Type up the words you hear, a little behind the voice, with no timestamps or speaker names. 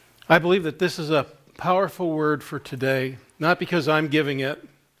I believe that this is a powerful word for today, not because I'm giving it,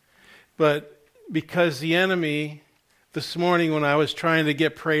 but because the enemy, this morning when I was trying to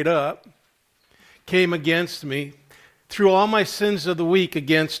get prayed up, came against me, threw all my sins of the week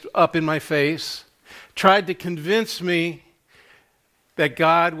up in my face, tried to convince me that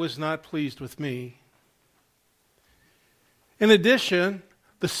God was not pleased with me. In addition,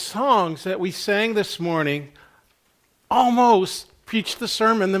 the songs that we sang this morning almost preached the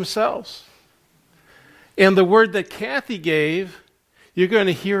sermon themselves. And the word that Kathy gave, you're going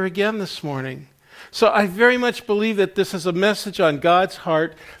to hear again this morning. So I very much believe that this is a message on God's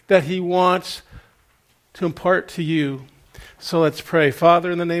heart that He wants to impart to you. So let's pray.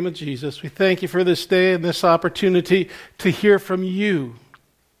 Father, in the name of Jesus, we thank you for this day and this opportunity to hear from you.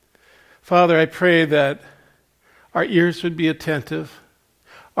 Father, I pray that our ears would be attentive,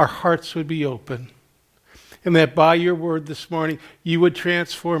 our hearts would be open, and that by your word this morning, you would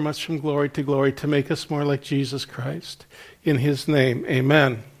transform us from glory to make us more like Jesus Christ. In his name,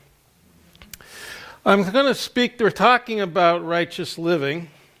 amen. I'm going to speak, we're talking about righteous living,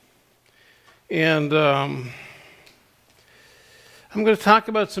 and I'm going to talk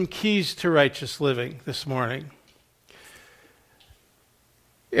about some keys to righteous living this morning.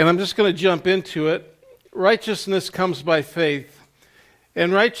 And I'm just going to jump into it. Righteousness comes by faith,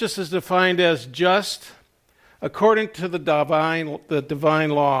 and righteous is defined as just according to the divine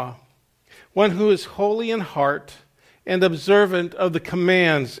law, one who is holy in heart and observant of the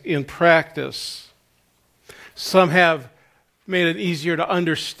commands in practice. Some have made it easier to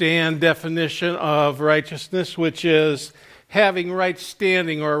understand definition of righteousness, which is having right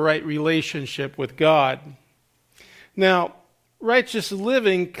standing or a right relationship with God. Now, righteous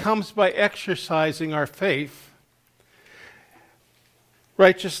living comes by exercising our faith.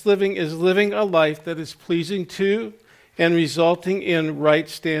 Righteous living is living a life that is pleasing to and resulting in right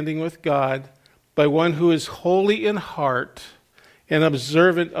standing with God by one who is holy in heart and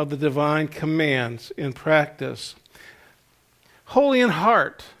observant of the divine commands in practice. Holy in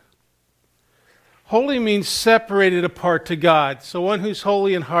heart. Holy means separated apart to God. So one who's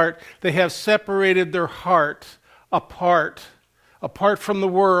holy in heart, they have separated their heart apart from the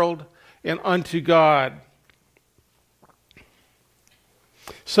world and unto God.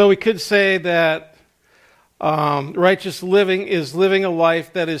 So we could say that righteous living is living a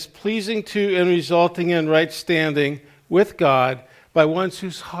life that is pleasing to and resulting in right standing with God by one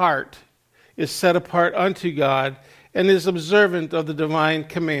whose heart is set apart unto God and is observant of the divine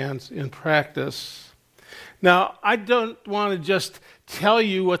commands in practice. Now, I don't want to just tell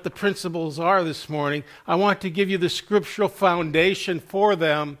you what the principles are this morning. I want to give you the scriptural foundation for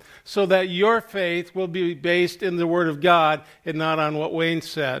them so that your faith will be based in the Word of God and not on what Wayne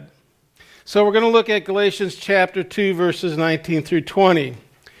said. So we're going to look at Galatians chapter 2, verses 19 through 20.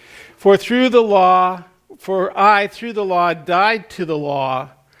 For I, through the law, died to the law,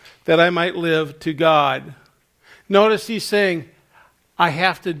 that I might live to God. Notice he's saying, I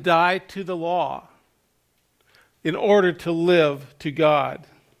have to die to the law in order to live to God.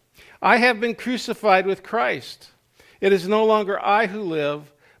 I have been crucified with Christ. It is no longer I who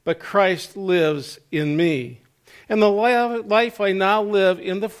live, but Christ lives in me. And the life I now live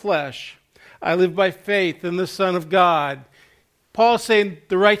in the flesh, I live by faith in the Son of God. Paul's saying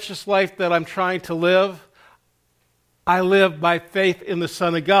the righteous life that I'm trying to live, I live by faith in the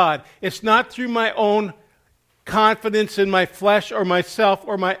Son of God. It's not through my own confidence in my flesh or myself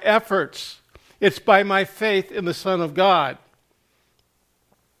or my efforts. It's by my faith in the Son of God,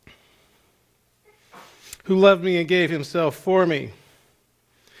 who loved me and gave himself for me.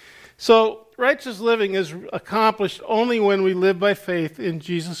 So, righteous living is accomplished only when we live by faith in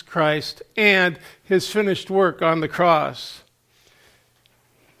Jesus Christ and his finished work on the cross.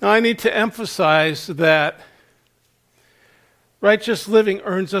 Now, I need to emphasize that righteous living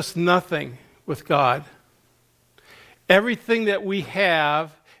earns us nothing with God. Everything that we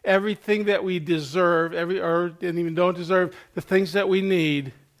have, everything that we deserve, or even don't deserve, the things that we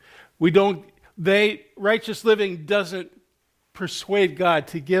need, righteous living doesn't persuade God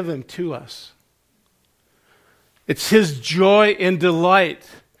to give them to us. It's his joy and delight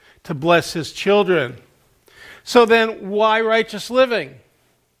to bless his children. So then, why righteous living?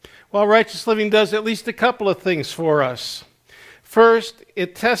 Well, righteous living does at least a couple of things for us. First,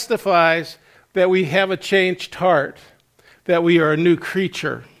 it testifies that we have a changed heart, that we are a new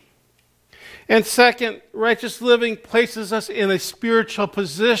creature. And second, righteous living places us in a spiritual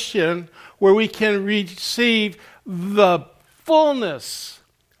position where we can receive the fullness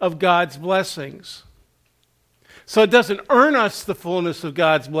of God's blessings. So it doesn't earn us the fullness of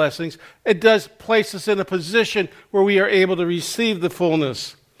God's blessings. It does place us in a position where we are able to receive the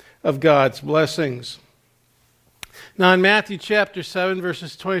fullness of God's blessings. Now in Matthew chapter 7,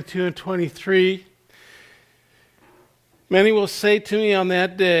 verses 22 and 23, many will say to me on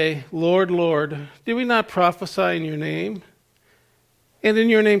that day, Lord, Lord, did we not prophesy in your name? And in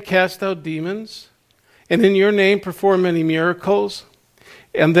your name cast out demons? And in your name perform many miracles?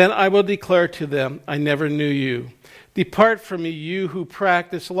 And then I will declare to them, I never knew you. Depart from me, you who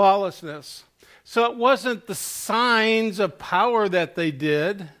practice lawlessness. So it wasn't the signs of power that they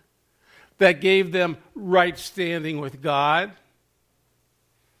did that gave them right standing with God.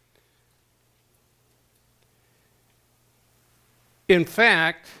 In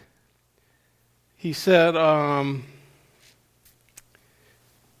fact, he said,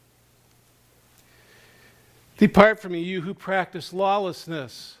 depart from me, you who practice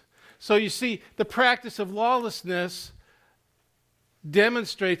lawlessness. So you see, the practice of lawlessness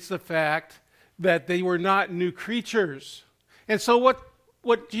demonstrates the fact that they were not new creatures. And so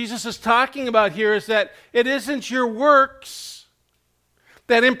what Jesus is talking about here is that it isn't your works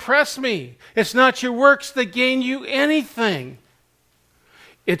that impress me. It's not your works that gain you anything.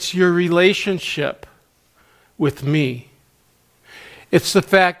 It's your relationship with me. It's the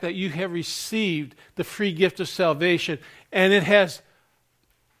fact that you have received the free gift of salvation, and it has,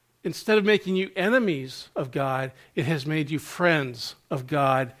 instead of making you enemies of God, it has made you friends of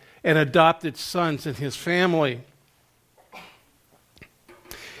God and adopted sons in his family.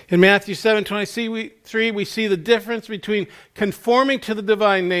 In Matthew 7:23, we see the difference between conforming to the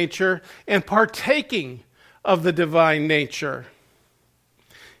divine nature and partaking of the divine nature.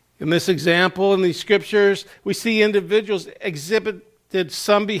 In this example, in these scriptures, we see individuals exhibited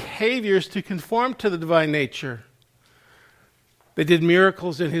some behaviors to conform to the divine nature. They did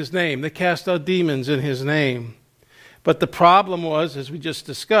miracles in his name. They cast out demons in his name. But the problem was, as we just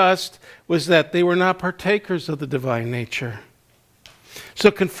discussed, was that they were not partakers of the divine nature.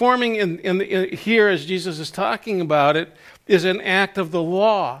 So conforming in here, as Jesus is talking about it, is an act of the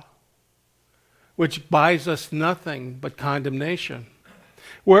law, which buys us nothing but condemnation.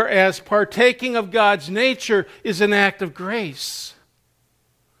 Whereas partaking of God's nature is an act of grace.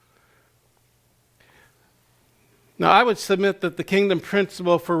 Now, I would submit that the kingdom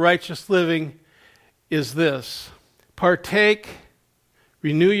principle for righteous living is this: partake,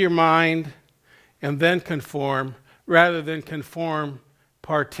 renew your mind, and then conform, rather than conform,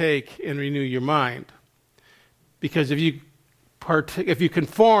 partake, and renew your mind. Because if you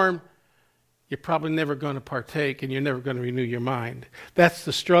conform, you're probably never going to partake, and you're never going to renew your mind. That's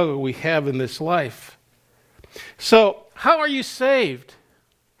the struggle we have in this life. So, how are you saved?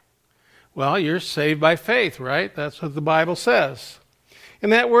 Well, you're saved by faith, right? That's what the Bible says.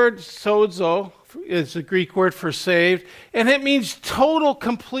 And that word sozo is the Greek word for saved, and it means total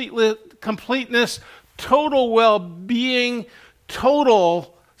completeness, total well-being,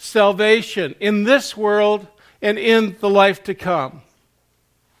 total salvation in this world and in the life to come.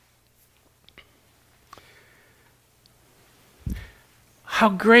 How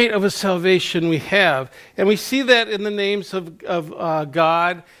great of a salvation we have. And we see that in the names of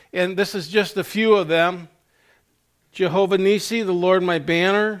God, and this is just a few of them. Jehovah Nissi, the Lord my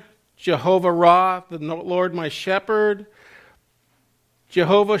banner. Jehovah Ra, the Lord my shepherd.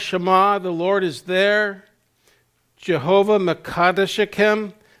 Jehovah Shammah, the Lord is there. Jehovah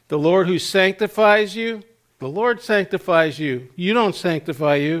Mekadeshechem, the Lord who sanctifies you. The Lord sanctifies you. You don't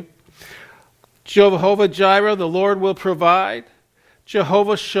sanctify you. Jehovah Jireh, the Lord will provide.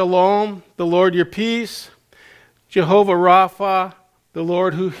 Jehovah Shalom, the Lord your peace. Jehovah Rapha, the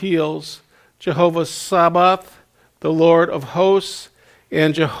Lord who heals. Jehovah Sabaoth, the Lord of hosts.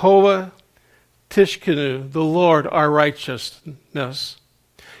 And Jehovah Tishkenu, the Lord our righteousness.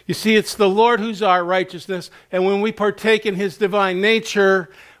 You see, it's the Lord who's our righteousness, and when we partake in his divine nature,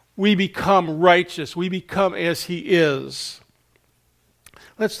 we become righteous. We become as he is.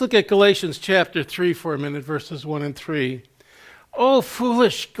 Let's look at Galatians chapter 3 for a minute, verses 1 and 3. Oh,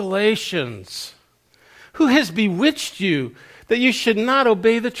 foolish Galatians, who has bewitched you that you should not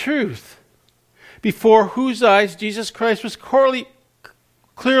obey the truth, before whose eyes Jesus Christ was clearly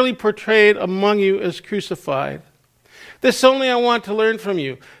portrayed among you as crucified? This only I want to learn from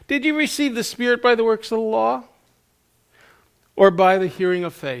you. Did you receive the Spirit by the works of the law, or by the hearing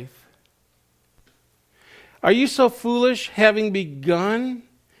of faith? Are you so foolish, having begun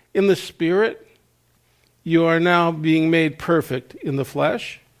in the Spirit, you are now being made perfect in the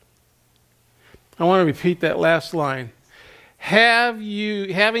flesh? I want to repeat that last line.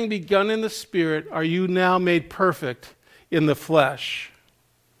 Having begun in the Spirit, are you now made perfect in the flesh?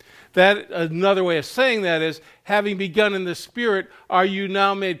 That, another way of saying that is, having begun in the Spirit, are you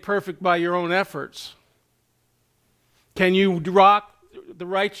now made perfect by your own efforts? Can you walk the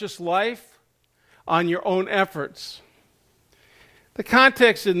righteous life on your own efforts. The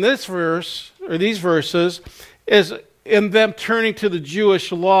context in this verse, or these verses, is in them turning to the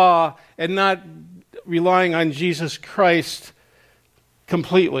Jewish law and not relying on Jesus Christ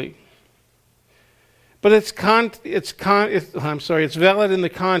completely. But it's valid in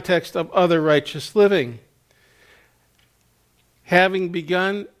the context of other righteous living. Having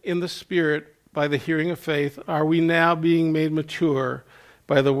begun in the Spirit by the hearing of faith, are we now being made mature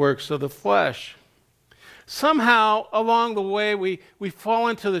by the works of the flesh? Somehow along the way we fall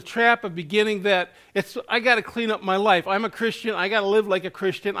into the trap of beginning that I got to clean up my life. I'm a Christian. I got to live like a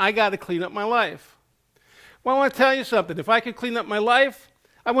Christian. I got to clean up my life. Well, I want to tell you something. If I could clean up my life,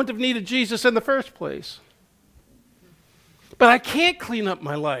 I wouldn't have needed Jesus in the first place. But I can't clean up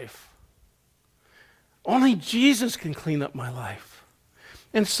my life. Only Jesus can clean up my life.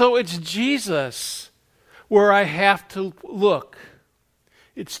 And so it's Jesus where I have to look.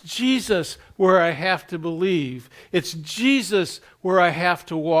 It's Jesus where I have to believe. It's Jesus where I have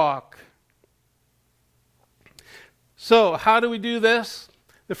to walk. So, how do we do this?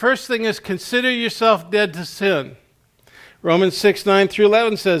 The first thing is consider yourself dead to sin. Romans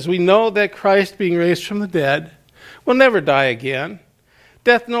 6:9-11 says, we know that Christ, being raised from the dead, will never die again.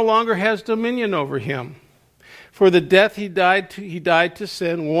 Death no longer has dominion over him. For the death he died to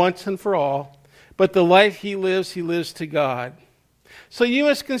sin once and for all, but the life he lives to God. So you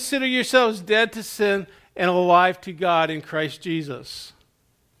must consider yourselves dead to sin and alive to God in Christ Jesus.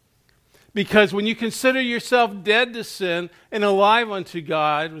 Because when you consider yourself dead to sin and alive unto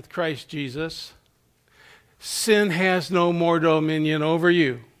God with Christ Jesus, sin has no more dominion over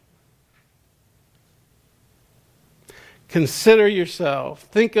you. Consider yourself,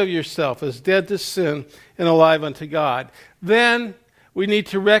 think of yourself as dead to sin and alive unto God. Then we need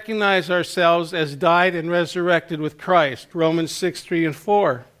to recognize ourselves as died and resurrected with Christ. Romans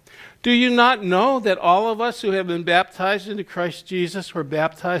 6:3-4. Do you not know that all of us who have been baptized into Christ Jesus were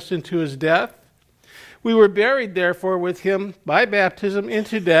baptized into his death? We were buried, therefore, with him by baptism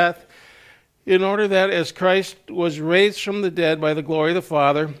into death, in order that as Christ was raised from the dead by the glory of the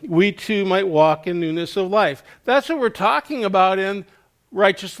Father, we too might walk in newness of life. That's what we're talking about in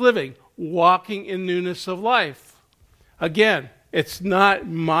righteous living, walking in newness of life. Again, it's not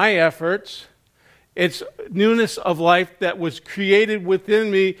my efforts. It's newness of life that was created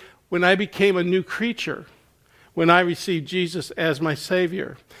within me when I became a new creature, when I received Jesus as my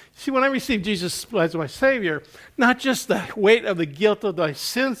Savior. See, when I received Jesus as my Savior, not just the weight of the guilt of my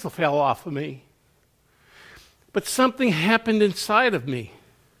sins fell off of me, but something happened inside of me.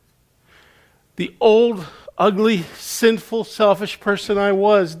 The old, ugly, sinful, selfish person I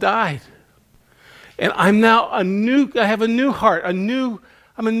was died. And I'm now I have a new heart, I'm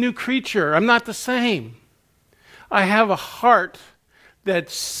a new creature. I'm not the same. I have a heart that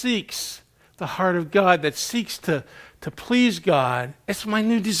seeks the heart of God, that seeks to please God. It's my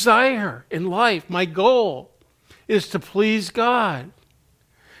new desire in life. My goal is to please God.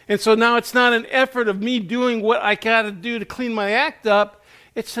 And so now it's not an effort of me doing what I got to do to clean my act up.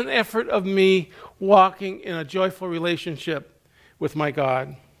 It's an effort of me walking in a joyful relationship with my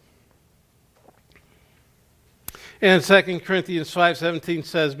God. And 2 Corinthians 5:17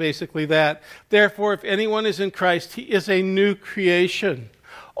 says basically that, therefore, if anyone is in Christ, he is a new creation.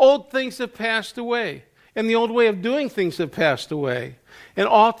 Old things have passed away, and the old way of doing things have passed away, and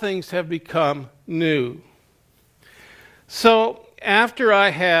all things have become new. So after I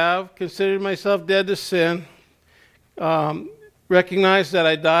have considered myself dead to sin, recognized that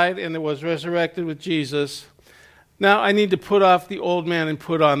I died and was resurrected with Jesus, now I need to put off the old man and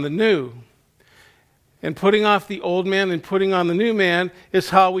put on the new. And putting off the old man and putting on the new man is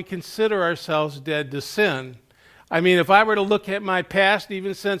how we consider ourselves dead to sin. I mean, if I were to look at my past,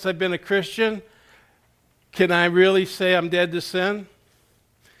 even since I've been a Christian, can I really say I'm dead to sin?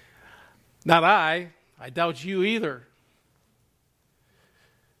 Not I. I doubt you either.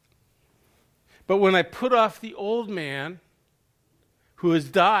 But when I put off the old man who has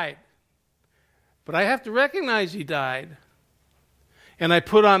died, but I have to recognize he died, and I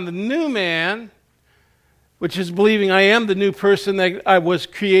put on the new man, which is believing I am the new person that I was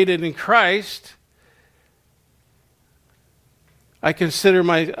created in Christ, I consider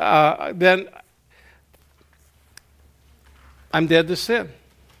then I'm dead to sin.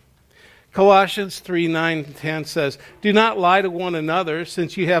 Colossians 3:9-10 says, do not lie to one another,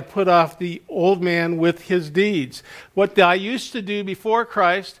 since you have put off the old man with his deeds. What I used to do before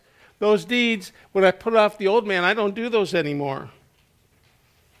Christ, those deeds, when I put off the old man, I don't do those anymore.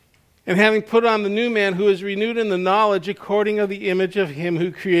 And having put on the new man, who is renewed in the knowledge according to the image of him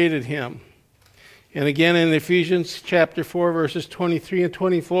who created him. And again in Ephesians chapter 4, verses 23 and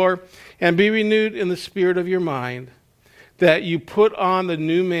 24, and be renewed in the spirit of your mind, that you put on the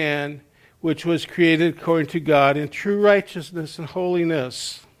new man, which was created according to God in true righteousness and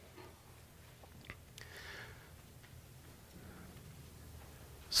holiness.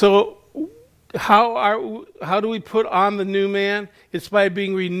 So how do we put on the new man? It's by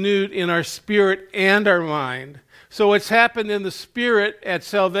being renewed in our spirit and our mind. So what's happened in the spirit at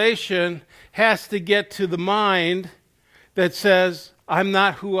salvation has to get to the mind that says, I'm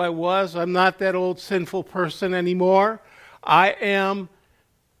not who I was. I'm not that old sinful person anymore. I am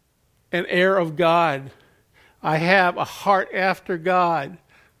an heir of God. I have a heart after God.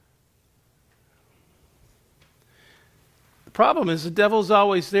 The problem is the devil's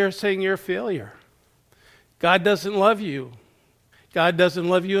always there saying you're a failure. God doesn't love you. God doesn't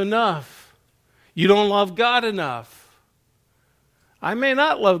love you enough. You don't love God enough. I may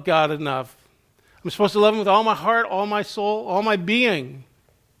not love God enough. I'm supposed to love him with all my heart, all my soul, all my being.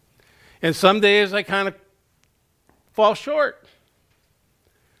 And some days I kind of fall short.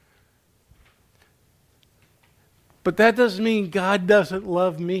 But that doesn't mean God doesn't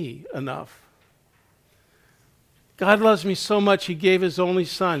love me enough. God loves me so much, he gave his only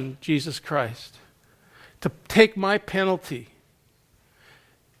son, Jesus Christ, to take my penalty,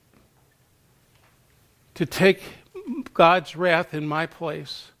 to take God's wrath in my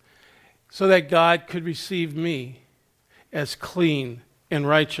place, so that God could receive me as clean and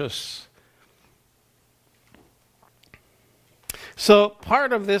righteous. So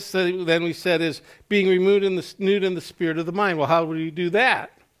part of this, then we said, is being renewed in the spirit of the mind. Well, how do we do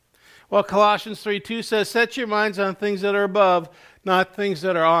that? Well, Colossians 3:2 says, set your minds on things that are above, not things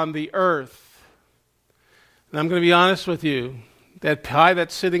that are on the earth. And I'm going to be honest with you. That pie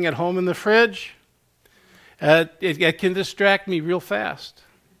that's sitting at home in the fridge, it can distract me real fast.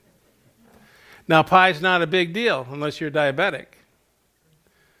 Now, pie's not a big deal unless you're diabetic.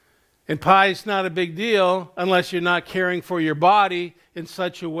 And pie's not a big deal unless you're not caring for your body in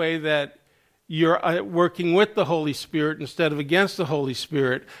such a way that you're working with the Holy Spirit instead of against the Holy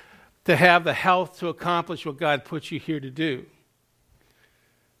Spirit to have the health to accomplish what God put you here to do.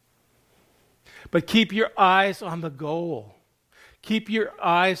 But keep your eyes on the goal. Keep your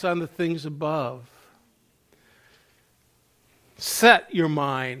eyes on the things above. Set your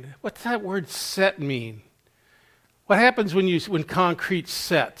mind. What's that word set mean? What happens when concrete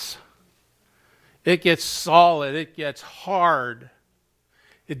sets? It gets solid. It gets hard.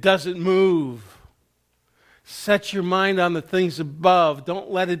 It doesn't move. Set your mind on the things above.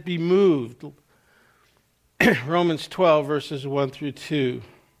 Don't let it be moved. Romans 12, verses 1 through 2.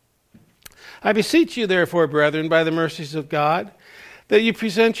 I beseech you, therefore, brethren, by the mercies of God, that you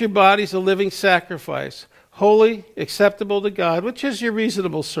present your bodies a living sacrifice, holy, acceptable to God, which is your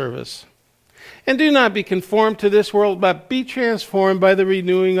reasonable service. And do not be conformed to this world, but be transformed by the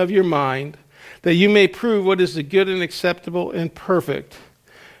renewing of your mind, that you may prove what is the good and acceptable and perfect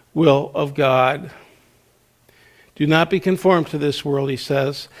will of God. Do not be conformed to this world, he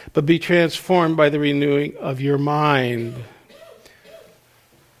says, but be transformed by the renewing of your mind.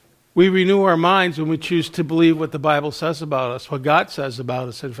 We renew our minds when we choose to believe what the Bible says about us, what God says about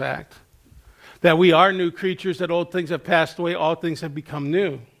us, in fact. That we are new creatures, that old things have passed away, all things have become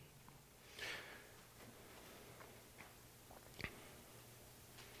new.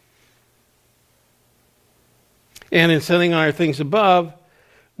 And in setting on our things above,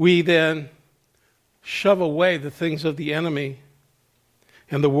 we then shove away the things of the enemy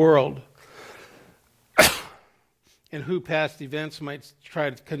and the world, and who past events might try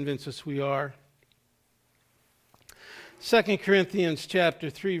to convince us we are. 2 Corinthians chapter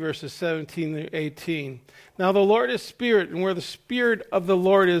 3, verses 17 to 18. Now the Lord is Spirit, and where the Spirit of the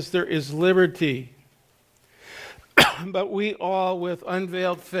Lord is, there is liberty. But we all, with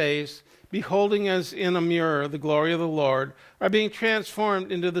unveiled face, beholding as in a mirror the glory of the Lord, are being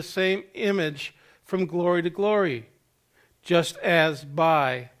transformed into the same image from glory to glory, just as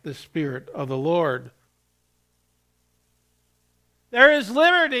by the Spirit of the Lord. There is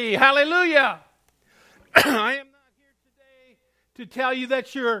liberty. Hallelujah. I am not here today to tell you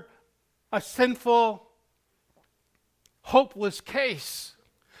that you're a sinful, hopeless case.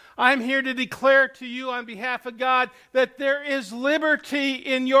 I'm here to declare to you on behalf of God that there is liberty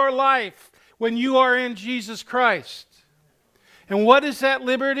in your life when you are in Jesus Christ. And what is that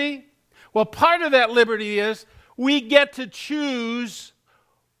liberty? Well, part of that liberty is we get to choose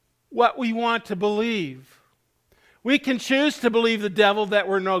what we want to believe. We can choose to believe the devil, that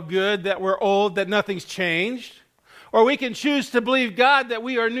we're no good, that we're old, that nothing's changed. Or we can choose to believe God, that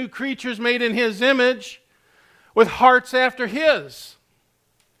we are new creatures made in His image with hearts after His.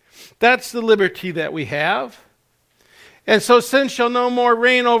 That's the liberty that we have. And so sin shall no more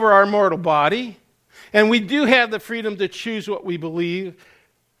reign over our mortal body. And we do have the freedom to choose what we believe,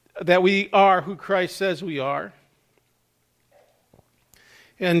 that we are who Christ says we are.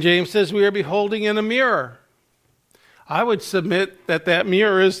 And James says we are beholding in a mirror. I would submit that that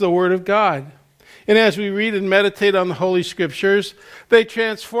mirror is the Word of God. And as we read and meditate on the Holy Scriptures, they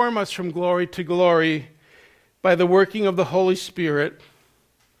transform us from glory to glory by the working of the Holy Spirit,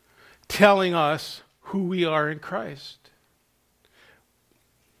 telling us who we are in Christ.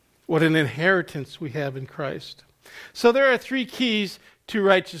 What an inheritance we have in Christ. So there are three keys to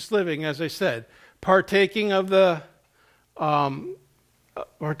righteous living, as I said. Partaking of the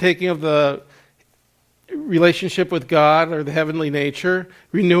relationship with God or the heavenly nature,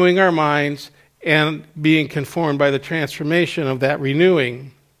 renewing our minds, and being conformed by the transformation of that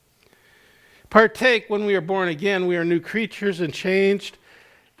renewing. Partake, when we are born again, we are new creatures and changed,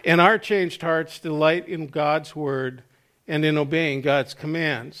 and our changed hearts delight in God's word and in obeying God's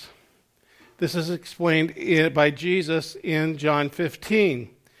commands. This is explained by Jesus in John 15,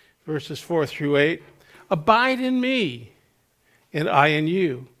 verses 4 through 8. Abide in me, and I in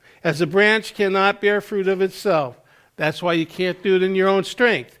you. As a branch cannot bear fruit of itself. That's why you can't do it in your own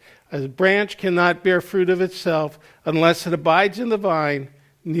strength. A branch cannot bear fruit of itself unless it abides in the vine,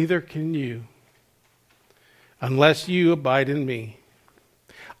 neither can you, unless you abide in me.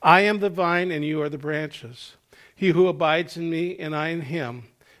 I am the vine, and you are the branches. He who abides in me, and I in him,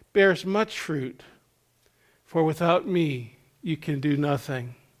 bears much fruit, for without me you can do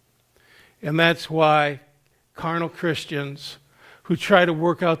nothing. And that's why carnal Christians who try to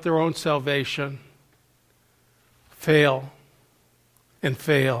work out their own salvation fail and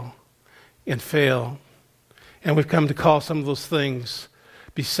fail and fail. And we've come to call some of those things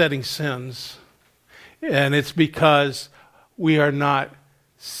besetting sins. And it's because we are not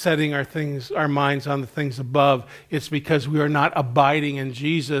setting our minds on the things above. It's because we are not abiding in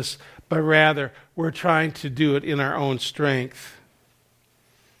Jesus, but rather we're trying to do it in our own strength.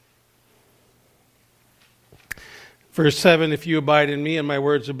 Verse 7, if you abide in me and my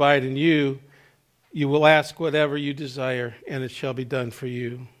words abide in you, you will ask whatever you desire, and it shall be done for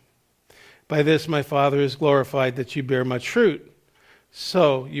you. By this my Father is glorified, that you bear much fruit.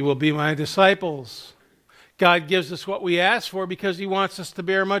 So you will be my disciples. God gives us what we ask for because he wants us to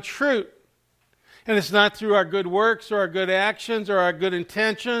bear much fruit. And it's not through our good works or our good actions or our good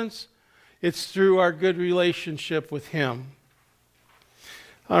intentions. It's through our good relationship with him.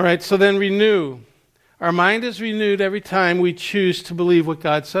 All right, so then renew. Our mind is renewed every time we choose to believe what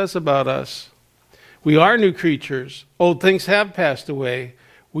God says about us. We are new creatures. Old things have passed away.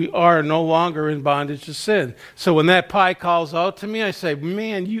 We are no longer in bondage to sin. So when that pie calls out to me, I say,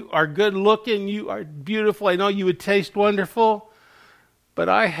 man, you are good looking. You are beautiful. I know you would taste wonderful. But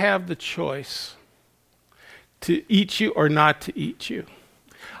I have the choice to eat you or not to eat you.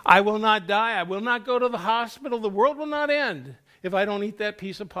 I will not die. I will not go to the hospital. The world will not end if I don't eat that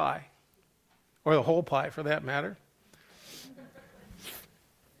piece of pie. Or the whole pie, for that matter.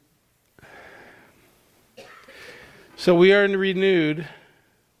 So we are renewed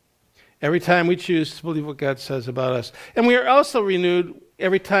every time we choose to believe what God says about us. And we are also renewed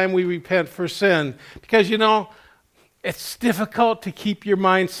every time we repent for sin. Because, it's difficult to keep your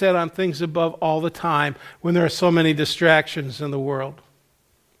mind set on things above all the time when there are so many distractions in the world.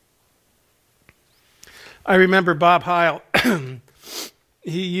 I remember Bob Heil.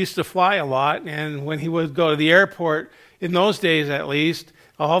 He used to fly a lot, and when he would go to the airport, in those days at least,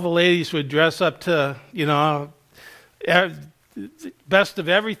 all the ladies would dress up to, best of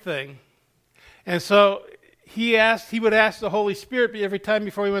everything. And so he would ask the Holy Spirit every time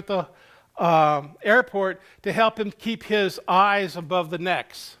before he went to the airport to help him keep his eyes above the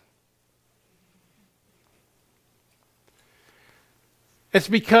necks. It's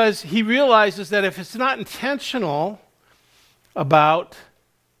because he realizes that if it's not intentional about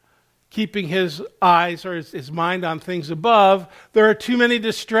keeping his eyes or his mind on things above, there are too many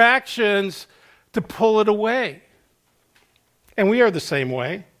distractions to pull it away. And we are the same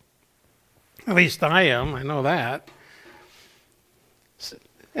way. At least I am. I know that.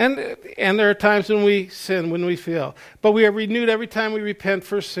 And there are times when we sin, when we fail. But we are renewed every time we repent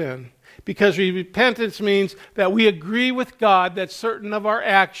for sin. Because repentance means that we agree with God that certain of our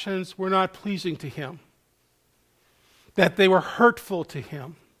actions were not pleasing to him. That they were hurtful to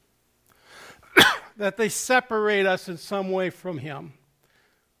him. That they separate us in some way from him.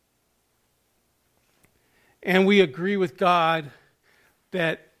 And we agree with God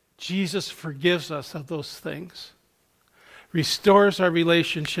that Jesus forgives us of those things. Restores our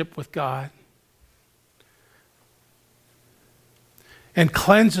relationship with God. and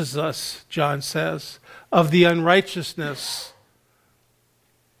cleanses us, John says, of the unrighteousness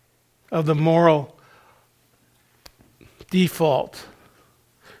of the moral default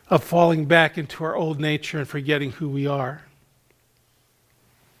of falling back into our old nature and forgetting who we are.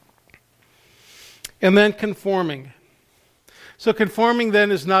 And then conforming. So conforming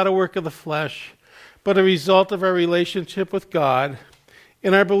then is not a work of the flesh, but a result of our relationship with God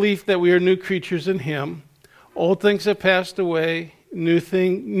and our belief that we are new creatures in Him. Old things have passed away,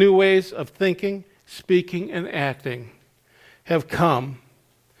 new ways of thinking, speaking, and acting have come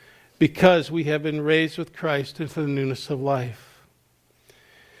because we have been raised with Christ into the newness of life.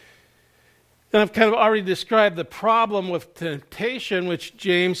 And I've kind of already described the problem with temptation, which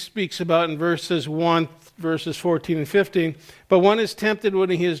James speaks about in verses 14 and 15. But one is tempted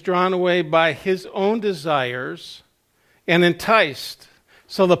when he is drawn away by his own desires and enticed.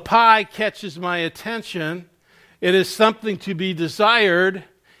 So the pie catches my attention. It is something to be desired,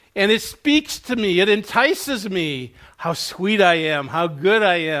 and it speaks to me. It entices me. How sweet I am, how good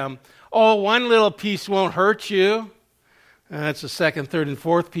I am. Oh, one little piece won't hurt you. And that's the second, third, and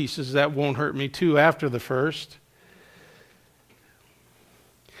fourth pieces that won't hurt me too after the first.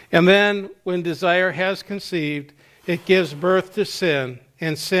 And then when desire has conceived, it gives birth to sin.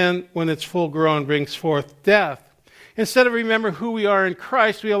 And sin, when it's full grown, brings forth death. Instead of remembering who we are in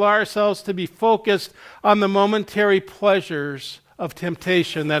Christ, we allow ourselves to be focused on the momentary pleasures of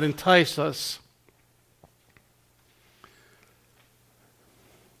temptation that entice us.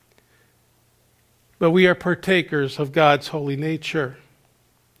 But we are partakers of God's holy nature.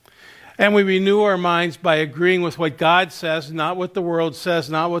 And we renew our minds by agreeing with what God says, not what the world says,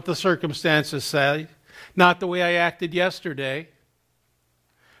 not what the circumstances say, not the way I acted yesterday,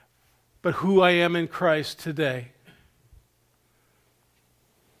 but who I am in Christ today.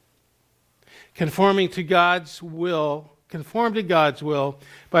 Conform to God's will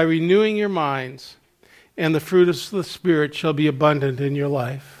by renewing your minds, and the fruit of the Spirit shall be abundant in your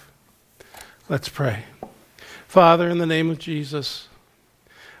life. Let's pray. Father, in the name of Jesus,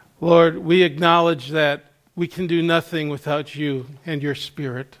 Lord, we acknowledge that we can do nothing without you and your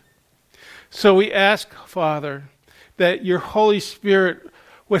Spirit. So we ask, Father, that your Holy Spirit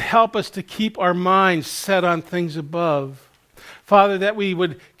would help us to keep our minds set on things above. Father, that we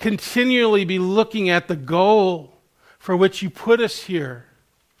would continually be looking at the goal for which you put us here,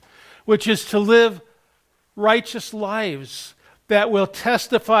 which is to live righteous lives that will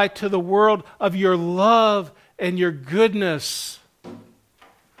testify to the world of your love and your goodness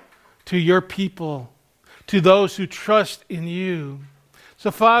to your people, to those who trust in you.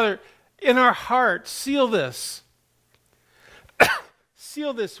 So, Father, in our hearts, seal this.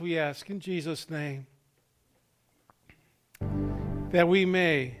 Seal this, we ask, in Jesus' name, that we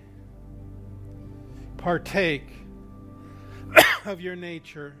may partake of your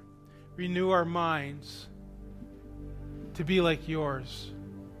nature, renew our minds to be like yours,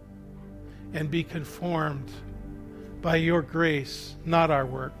 and be conformed by your grace, not our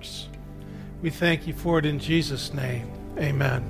works. We thank you for it in Jesus' name. Amen.